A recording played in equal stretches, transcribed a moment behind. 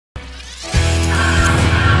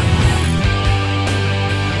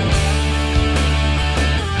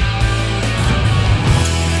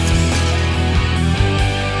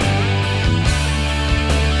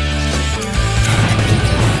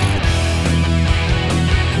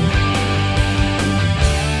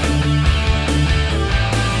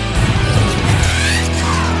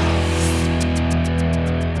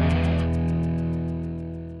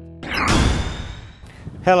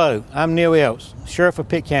Hello, I'm Neil Elps, Sheriff of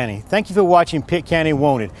Pitt County. Thank you for watching Pitt County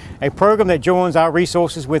Wanted, a program that joins our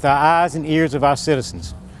resources with our eyes and ears of our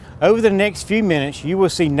citizens. Over the next few minutes, you will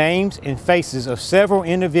see names and faces of several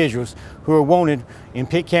individuals who are wanted in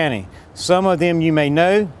Pitt County. Some of them you may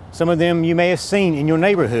know, some of them you may have seen in your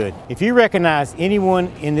neighborhood. If you recognize anyone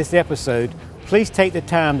in this episode, please take the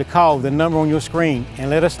time to call the number on your screen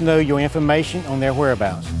and let us know your information on their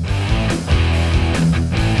whereabouts.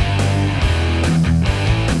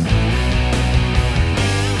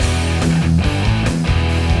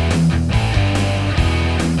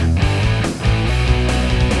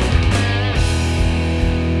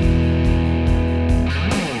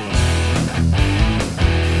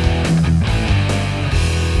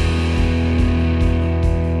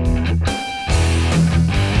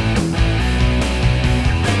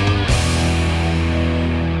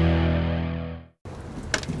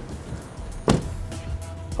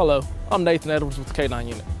 Hello, I'm Nathan Edwards with the K-9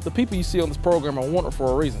 unit. The people you see on this program are wanted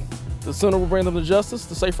for a reason. The sooner we bring them to justice,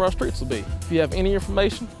 the safer our streets will be. If you have any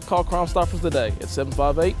information, call Crime Stoppers today at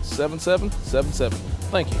 758-7777.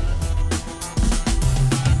 Thank you.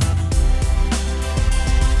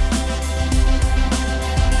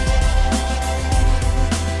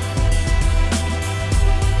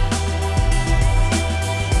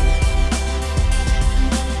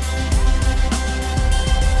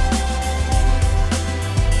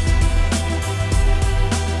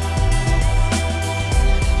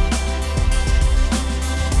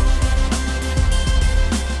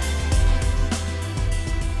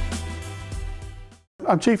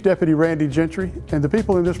 I'm Chief Deputy Randy Gentry, and the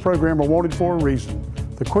people in this program are wanted for a reason.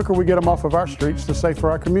 The quicker we get them off of our streets, the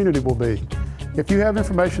safer our community will be. If you have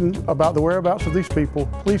information about the whereabouts of these people,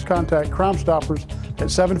 please contact Crime Stoppers at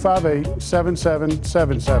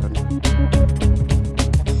 758-7777.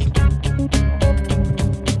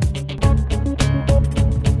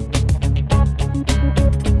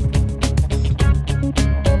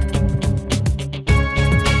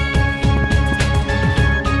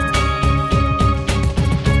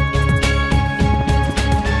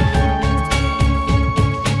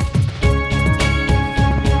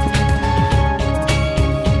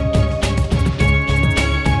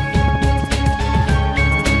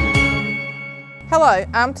 Hello,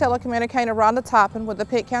 I'm telecommunicator Rhonda Toppin with the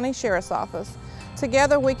Pitt County Sheriff's Office.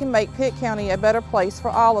 Together we can make Pitt County a better place for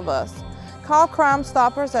all of us. Call Crime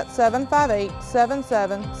Stoppers at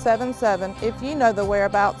 758-7777 if you know the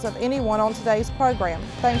whereabouts of anyone on today's program.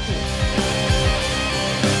 Thank you.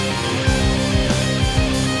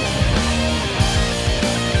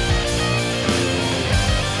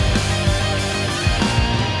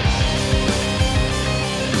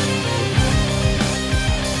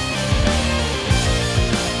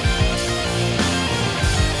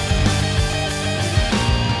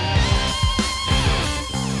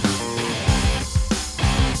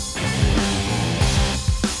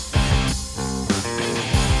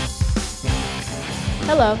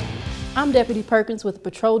 Hello, I'm Deputy Perkins with the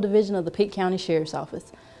Patrol Division of the Pitt County Sheriff's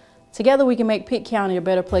Office. Together we can make Pitt County a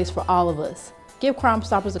better place for all of us. Give Crime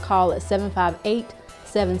Stoppers a call at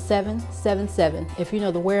 758-7777 if you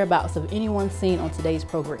know the whereabouts of anyone seen on today's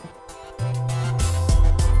program.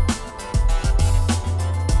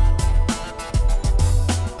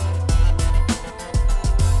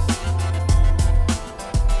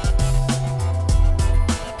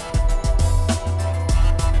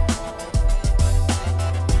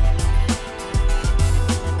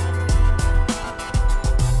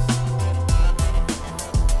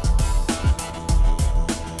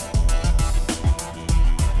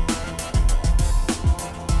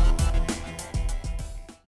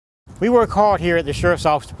 We work hard here at the Sheriff's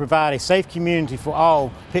Office to provide a safe community for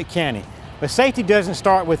all Pitt County. But safety doesn't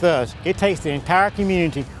start with us. It takes the entire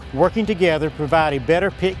community working together to provide a better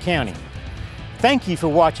Pitt County. Thank you for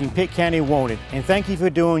watching Pitt County Wanted, and thank you for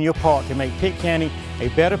doing your part to make Pitt County a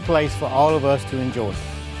better place for all of us to enjoy.